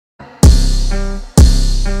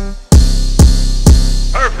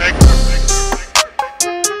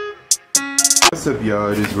What's up, y'all?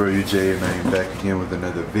 It is Royal J, and I am back again with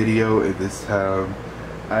another video. And this time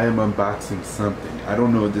I am unboxing something. I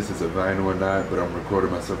don't know if this is a vinyl or not, but I'm recording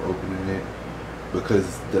myself opening it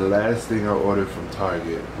because the last thing I ordered from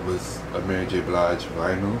Target was a Mary J. Blige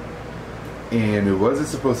vinyl, and it wasn't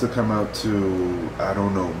supposed to come out to, I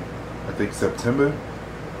don't know, I think September,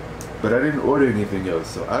 but I didn't order anything else,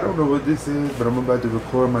 so I don't know what this is, but I'm about to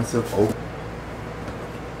record myself open.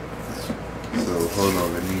 So hold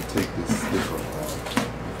on, let me take this sticker off.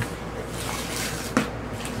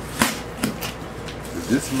 If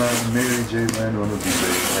this is my Mary J. vinyl, I'm gonna be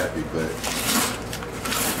very happy, but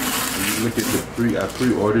when you look at the I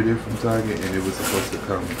pre-ordered it from Target, and it was supposed to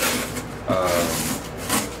come,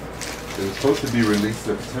 it was supposed to be released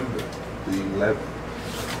September the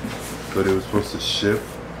 11th, but it was supposed to ship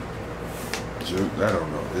June, I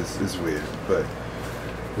don't know, it's weird, but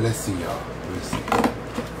let's see, y'all, let's see.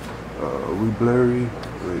 We blurry?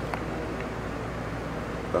 Wait.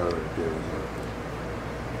 Alright, there we go.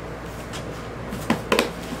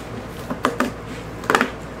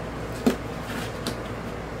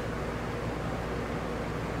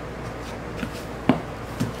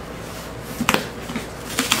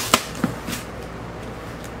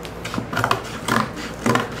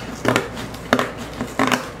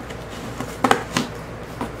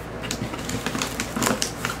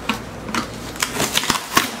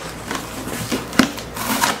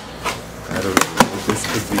 I don't know what this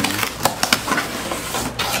could be.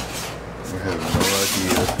 I have no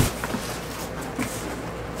idea.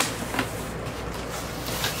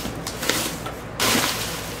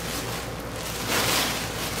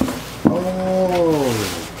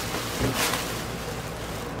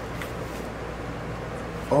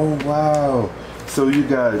 Oh wow. So you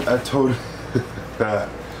guys, I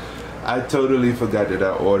totally forgot that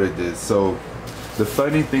I ordered this. So the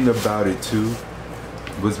funny thing about it too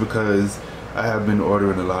was because I have been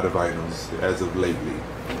ordering a lot of vinyls as of lately,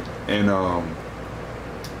 and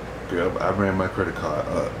girl, I ran my credit card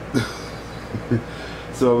up.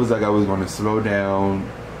 So I was like, I was going to slow down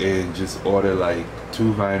and just order like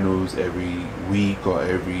 2 vinyls every week or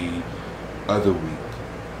every other week,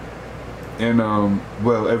 and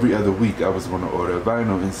well, every other week I was going to order a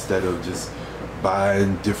vinyl instead of just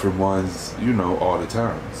buying different ones, you know, all the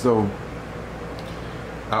time. So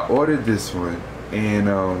I ordered this one, and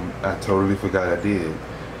I totally forgot I did.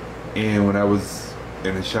 And when I was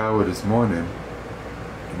in the shower this morning,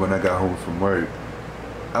 when I got home from work,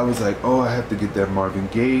 I was like, oh, I have to get that Marvin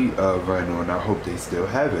Gaye vinyl, and I hope they still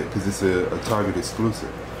have it, because it's a Target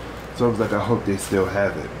exclusive. So I was like, I hope they still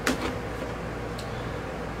have it.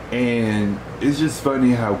 And it's just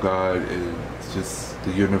funny how God is just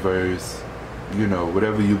the universe, you know,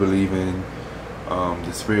 whatever you believe in,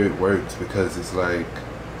 the spirit works, because it's like,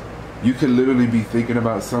 you could literally be thinking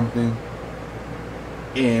about something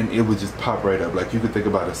and it would just pop right up. Like, you could think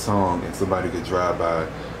about a song and somebody could drive by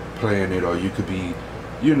playing it, or you could be,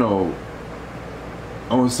 you know,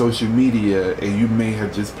 on social media and you may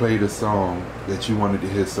have just played a song that you wanted to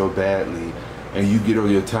hear so badly, and you get on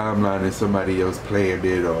your timeline and somebody else playing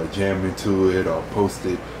it or jamming to it or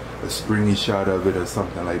posted a screenshot of it or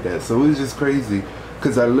something like that. So it was just crazy.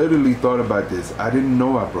 Because I literally thought about this. I didn't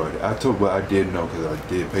know I brought it. Well, I did know because I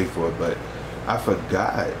did pay for it, but I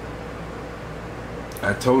forgot.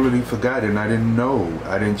 I totally forgot, and I didn't know.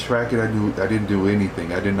 I didn't track it. I didn't do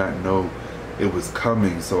anything. I did not know it was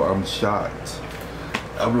coming, so I'm shocked.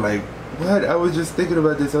 I'm like, what? I was just thinking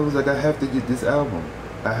about this. I was like, I have to get this album.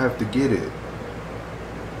 I have to get it.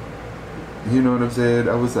 You know what I'm saying?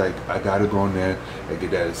 I was like, I gotta go in there and get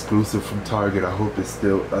that exclusive from Target. I hope it's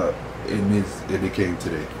still up. And it came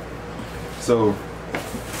today. So let me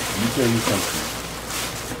tell you something.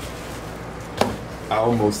 I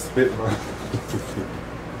almost spent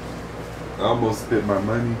my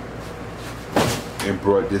money and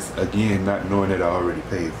brought this again, not knowing that I already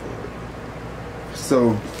paid for it.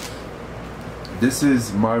 So this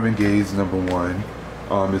is Marvin Gaye's #1.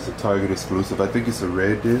 It's a Target exclusive. I think it's a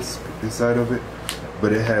red disc, this side of it,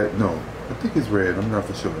 but it had, no, I think it's red, I'm not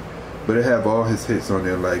for sure. But it have all his hits on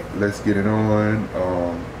there, like Let's Get It On,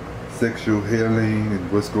 Sexual Healing, and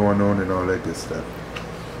What's Going On, and all that good stuff.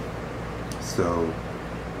 So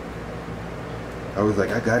I was like,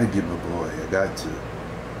 I gotta get my boy, I got to.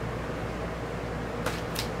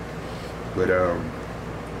 But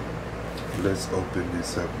let's open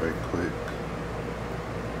this up right quick.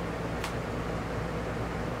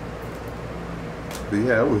 But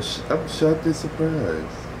yeah, I'm shocked and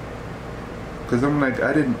surprised. Because I'm like,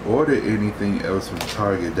 I didn't order anything else from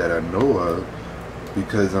Target that I know of,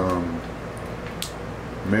 because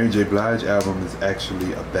Mary J. Blige album is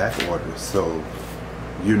actually a back order. So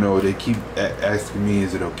you know, they keep asking me,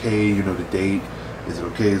 is it okay, you know, the date, is it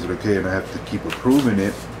okay, and I have to keep approving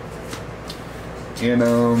it. And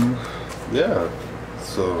yeah,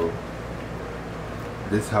 so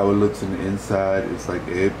this is how it looks in the inside. It's like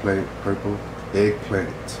eggplant purple,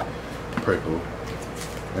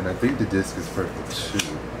 and I think the disc is purple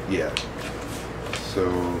too. Yeah,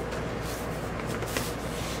 so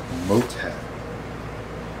Motown.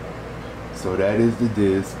 So that is the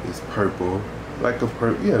disc. It's purple, like a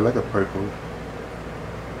purple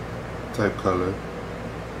type color.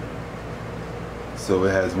 So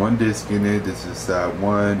it has one disc in it. This is side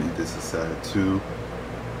 1 and this is side 2.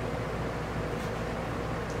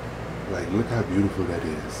 Like, look how beautiful that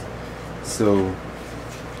is. So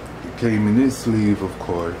it came in this sleeve, of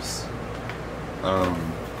course.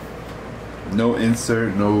 No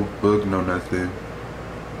insert, no book, no nothing.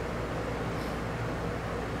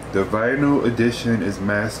 The vinyl edition is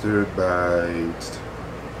mastered by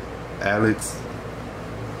Alex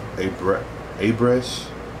Abresh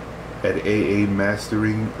at AA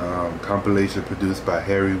Mastering. Compilation produced by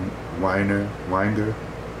Harry Winger.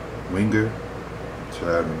 So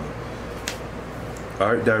I don't know.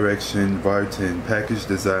 Art direction, Barton. Package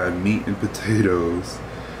design, meat and potatoes.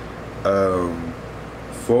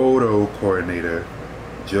 Photo coordinator,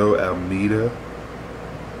 Joe Almeida.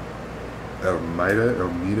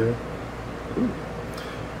 Ooh.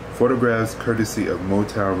 Photographs courtesy of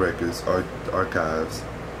Motown Records Archives.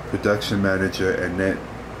 Production manager, Annette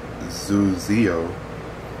Zuzio.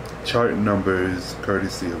 Chart numbers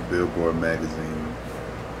courtesy of Billboard magazine.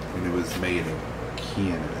 And it was made in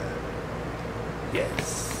Canada.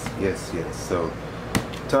 Yes. So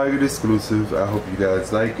Target exclusive. I hope you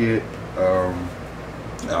guys like it. I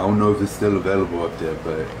don't know if it's still available up there,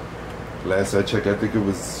 but last I checked, I think it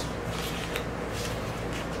was,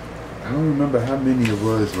 I don't remember how many it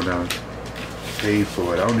was when I paid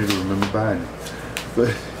for it. I don't even remember buying it,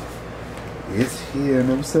 but it's here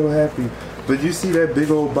and I'm so happy. But you see that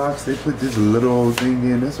big old box, they put this little old thing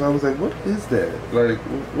in. That's why I was like, what is that? Like,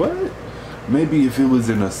 what? Maybe if it was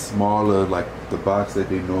in a smaller, like the box that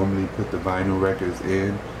they normally put the vinyl records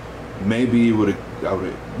in, maybe it would have,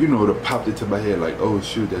 you know, it would have popped into my head like, oh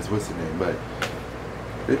shoot, that's what's the name. But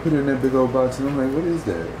they put it in that big old box and I'm like, what is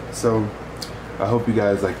that? So I hope you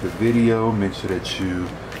guys like the video. Make sure that you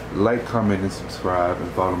like, comment, and subscribe,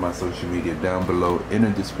 and follow my social media down below in the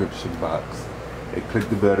description box. And click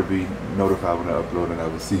the bell to be notified when I upload, and I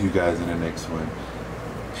will see you guys in the next one.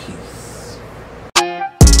 Peace.